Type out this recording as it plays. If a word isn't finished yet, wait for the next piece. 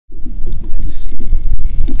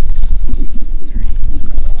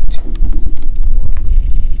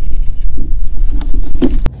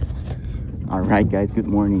Alright guys, good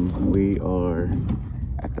morning. We are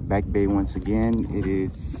at the back bay once again. It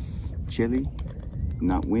is chilly,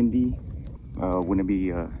 not windy. We're gonna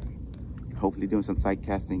be hopefully doing some sight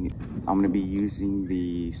casting. I'm gonna be using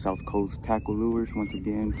the South Coast tackle lures once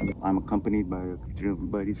again. I'm accompanied by 3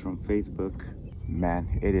 buddies from Facebook.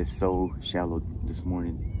 Man, it is so shallow this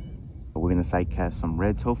morning. We're gonna sight cast some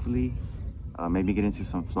reds hopefully. Maybe get into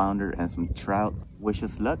some flounder and some trout. Wish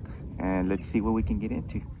us luck and let's see what we can get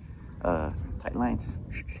into. Tight lines.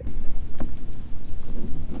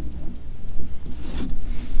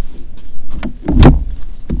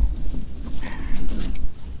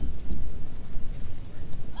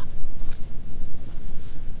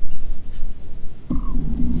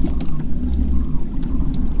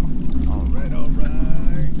 All right.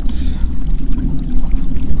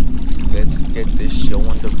 Let's get this show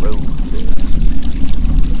on the road.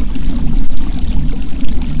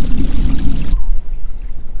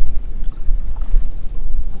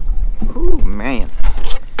 Man,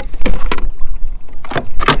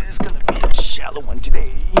 it's gonna be a shallow one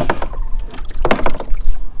today.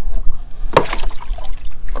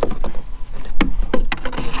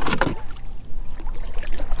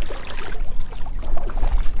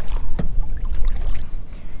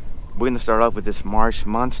 We're gonna start off with this Marsh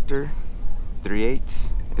Monster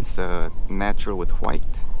 3/8. It's a natural with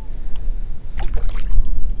white.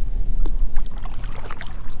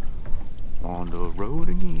 On the road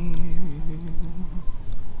again.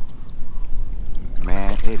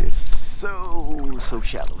 Man, it is so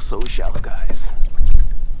shallow guys.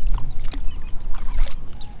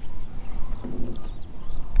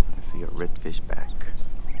 I see a redfish back.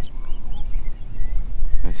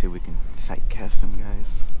 Let's see if we can sight cast them guys.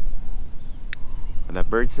 Where that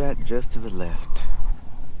bird's at, just to the left.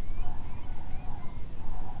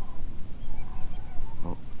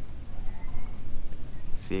 Oh.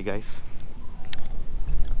 See you guys.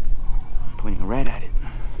 Pointing right at it.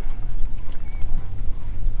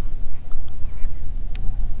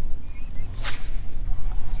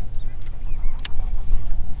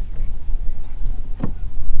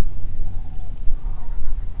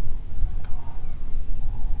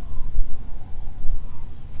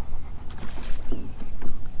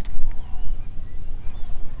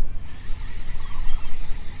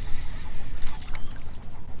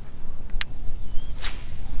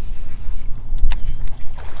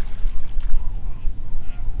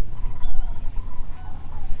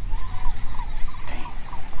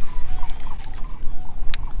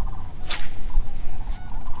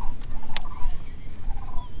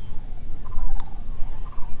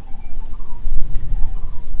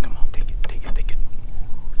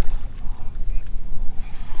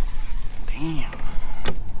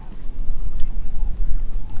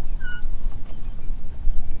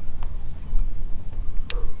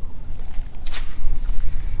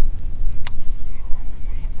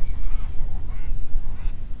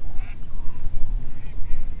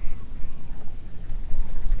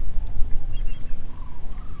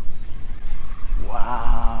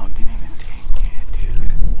 Wow, didn't even take it,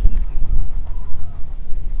 dude.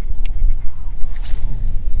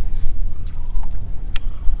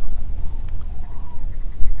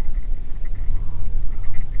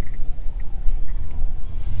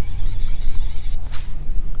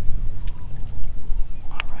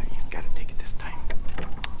 Alright, he's gotta take it this time.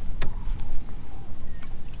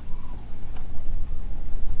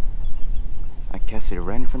 I cast it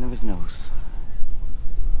right in front of his nose.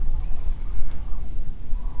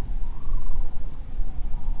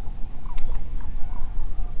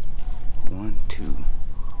 One, two.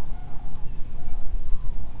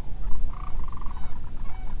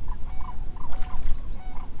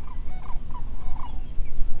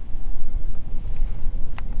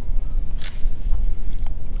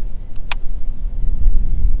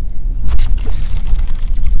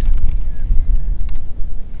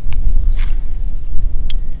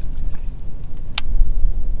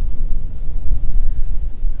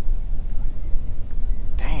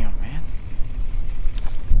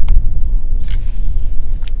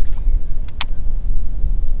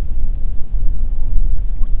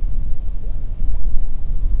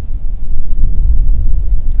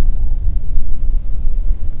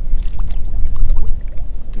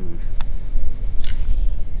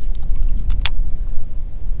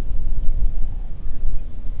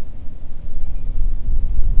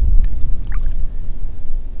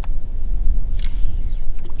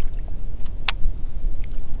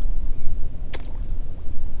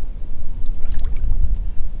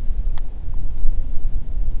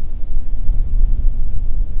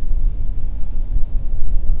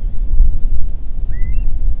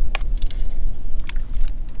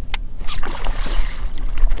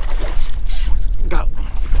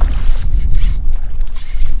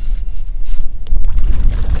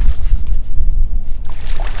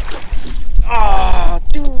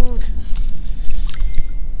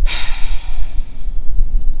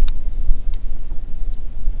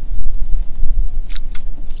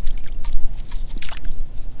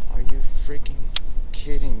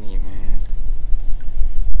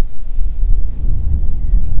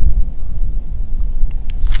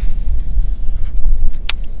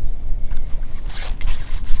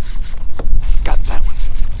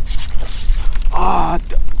 Ah,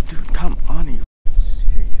 dude, come on, are you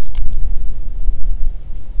serious?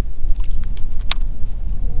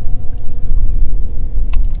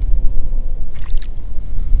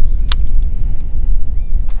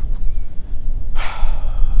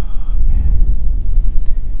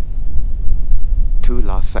 Two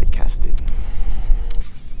lost sight casted.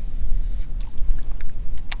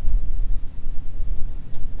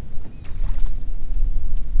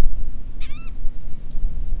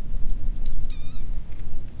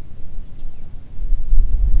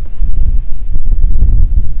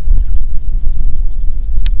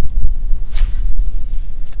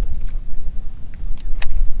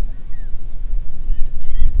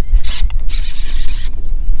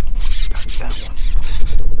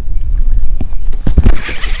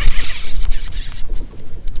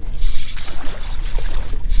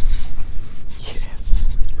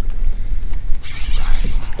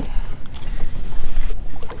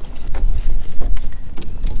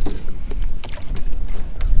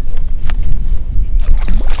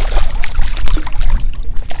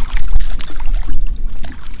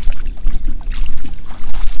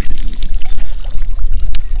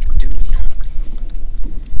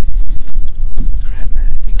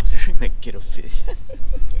 Get a fish.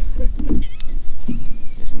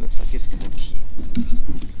 This one looks like it's gonna keep.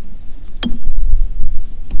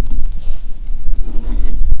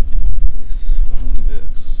 This one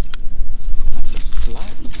looks like a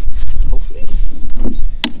slot, hopefully.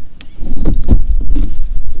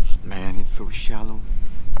 Man, it's so shallow.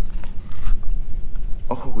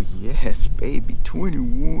 Oh yes, baby,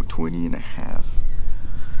 20 and a half.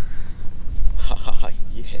 Haha,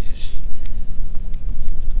 yes.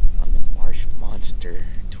 Monster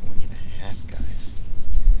 20 and a half, guys.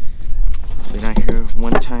 Been out here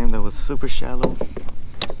one time that was super shallow.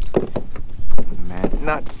 Man,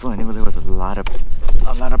 not funny, but there was a lot of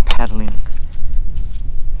paddling.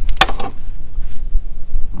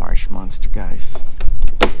 Marsh monster, guys.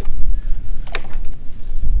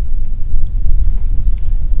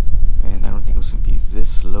 Man, I don't think it was gonna be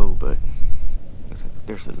this slow, but looks like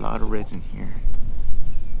there's a lot of reds in here.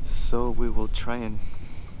 So we will try and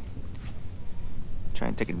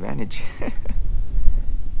take advantage. Oh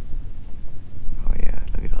yeah,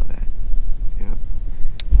 look at all that. Yep.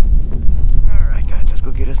 Alright guys, let's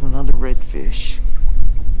go get us another redfish.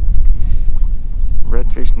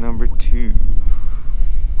 Redfish number 2.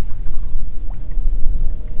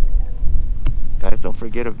 Guys, don't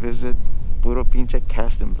forget to visit Puro Pinche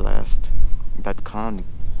castandblast.com to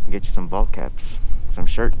get you some ball caps, some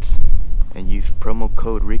shirts, and use promo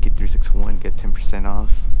code Ricky361, get 10%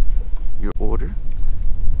 off your order.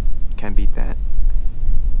 Can't beat that.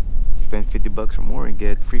 Spend 50 bucks or more and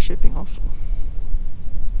get free shipping also.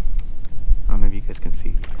 I don't know if you guys can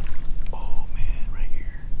see. Oh man, right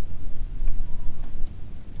here.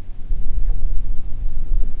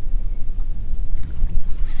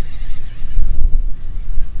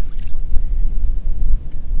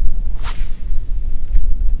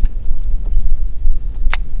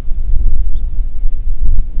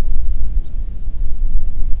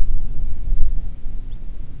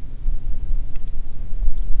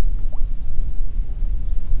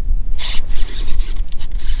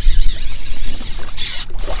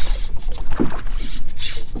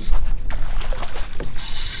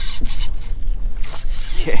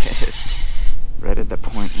 Yes, right at that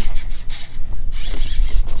point.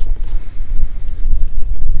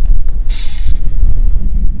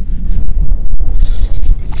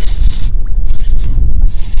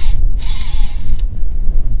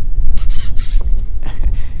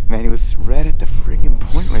 Man, it was right at the friggin'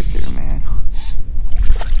 point right there, man.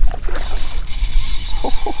 Ho,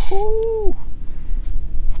 ho, ho.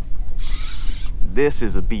 This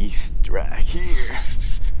is a beast right here.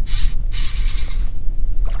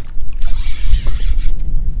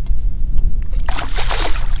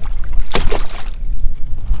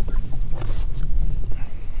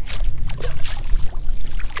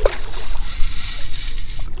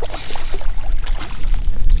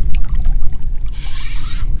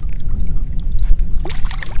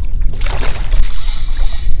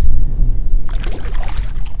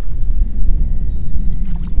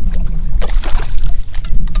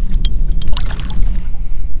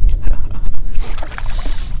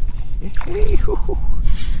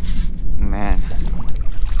 Man,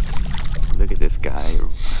 look at this guy.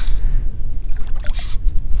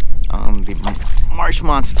 The marsh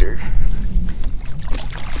monster.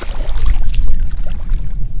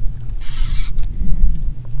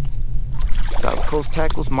 South Coast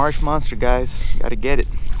Tackles marsh monster, guys. Gotta get it.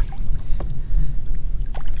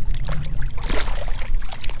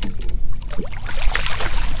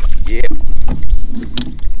 Yep.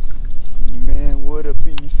 Man, what a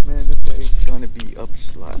beast, man. This guy is gonna be up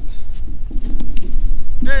slot.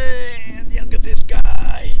 Damn, look at this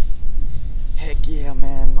guy. Heck yeah,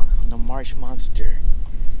 man. The marsh monster.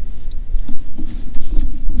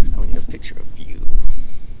 I need a picture of you.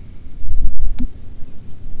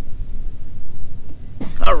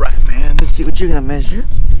 Alright, man. Let's see what you're gonna measure.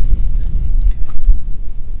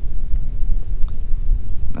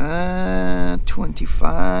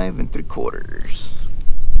 25 3/4.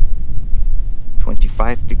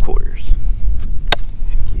 25 3/4.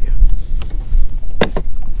 Heck yeah.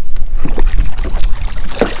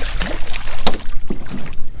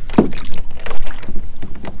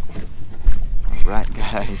 Alright,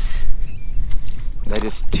 guys. That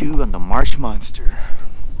is 2 on the marsh monster.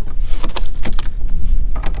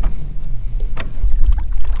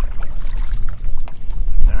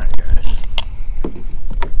 Alright, guys.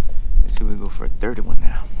 Let's see if we go for a 31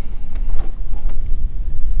 now.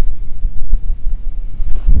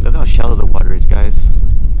 Look how shallow the water is, guys.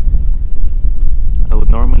 I would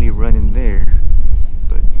normally run in there,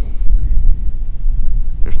 but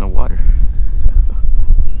there's no water.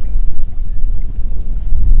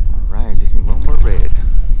 Alright, just need one more red.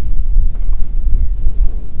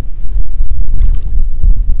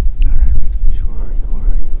 Alright, redfish, where are you? Where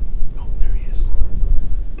are you? Oh, there he is.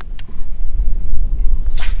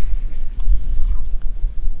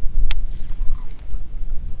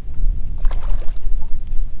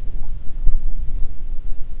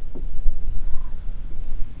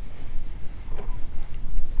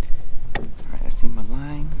 Alright, I see my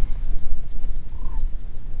line.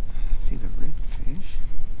 I see the redfish.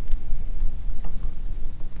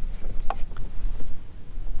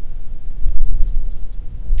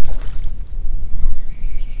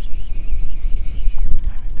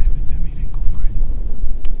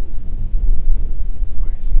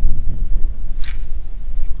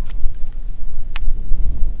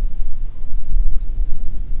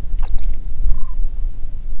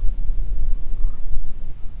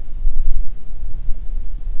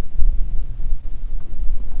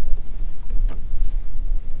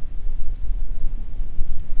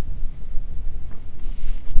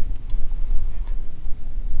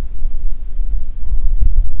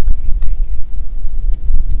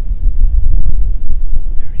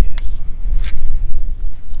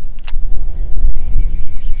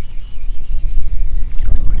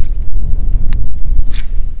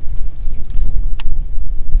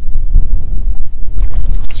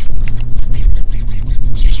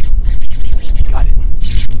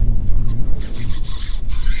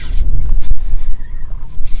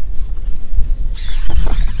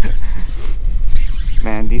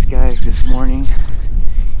 Man, these guys this morning,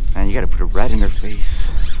 man, you gotta put a rat in their face.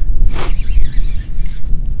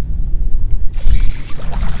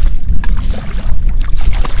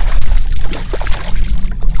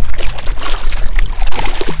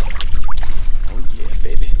 Oh yeah,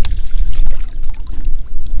 baby.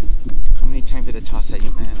 How many times did I toss at you,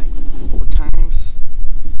 man? Like 4 times?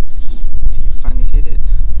 Till you finally hit it?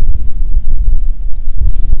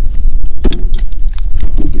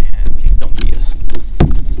 Man, please don't be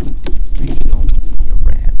a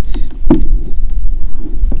rat.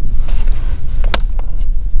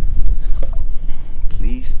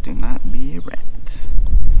 Please do not be a rat.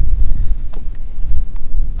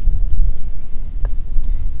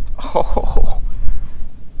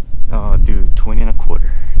 Oh, dude, 20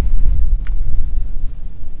 1/4.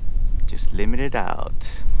 Just limit it out.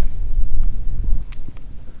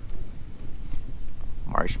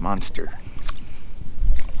 Marsh monster.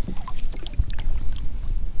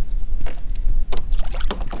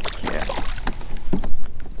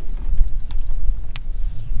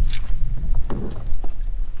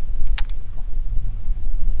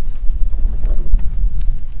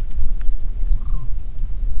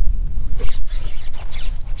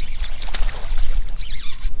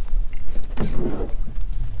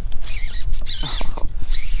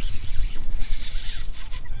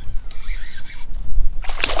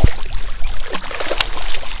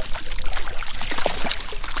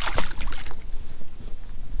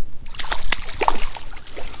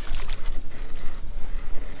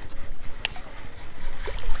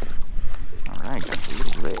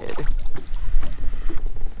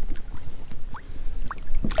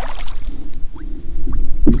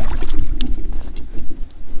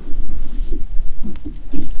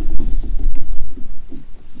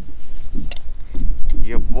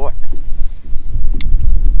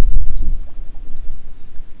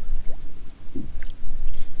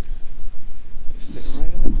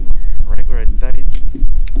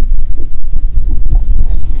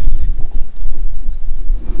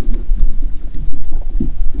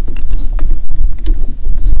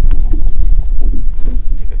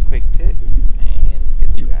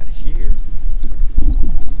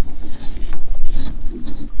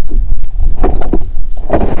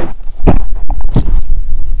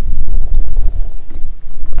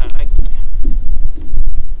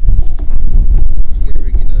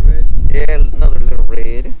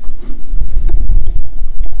 good.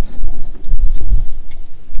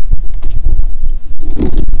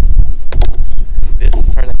 This is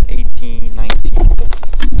probably like 18, 19.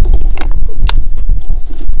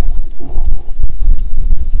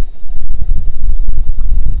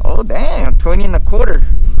 Oh damn, 20 and a quarter.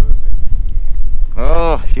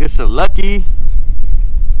 Oh, you're so lucky.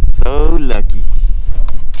 So lucky.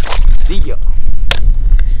 See ya.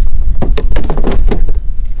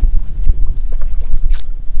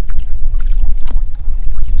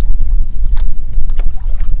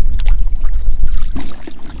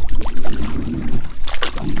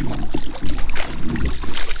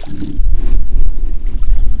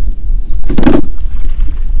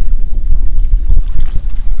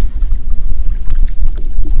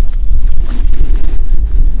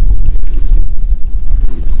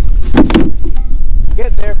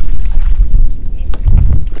 Get there.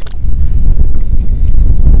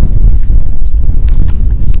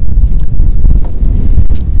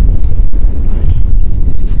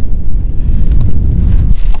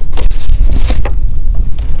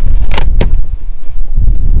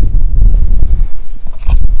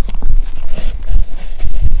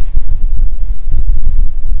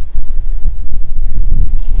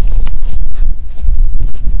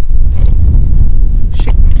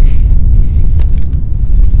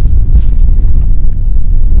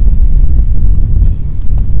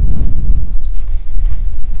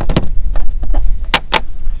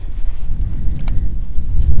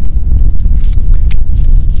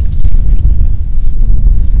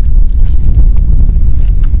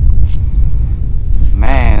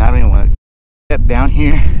 Down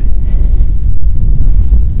here.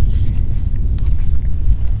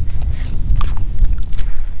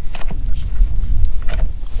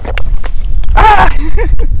 Ah!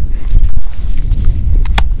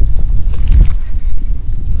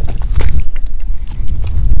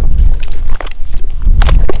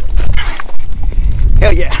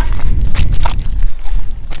 Hell yeah.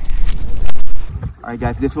 Alright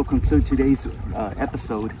guys, this will conclude today's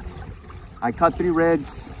episode. I caught 3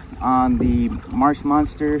 reds on the marsh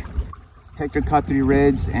monster. Hector caught 3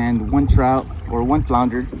 reds and 1 trout or 1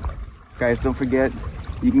 flounder. Guys, don't forget,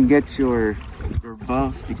 you can get your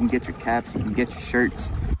buffs, you can get your caps, you can get your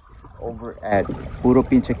shirts over at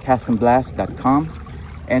Pinche.com.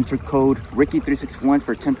 Enter code Ricky361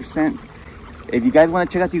 for 10%. If you guys want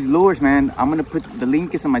to check out these lures, man, I'm gonna put the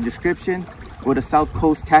link is in my description. Go to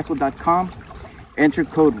southcoasttackle.com, enter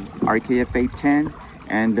code RKFA10,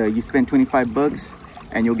 and you spend 25 bucks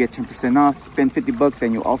and you'll get 10% off. Spend 50 bucks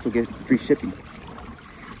and you'll also get free shipping.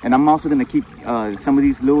 And I'm also gonna keep some of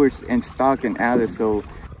these lures in stock and added, so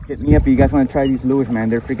hit me up if you guys want to try these lures, man.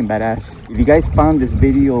 They're freaking badass. If you guys found this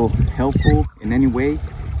video helpful in any way,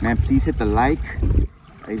 man, please hit the like.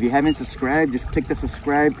 If you haven't subscribed, just click the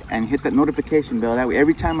subscribe and hit that notification bell. That way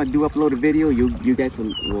every time I do upload a video, you guys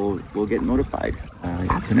will get notified.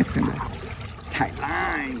 Until next time, guys. Tight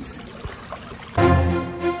lines.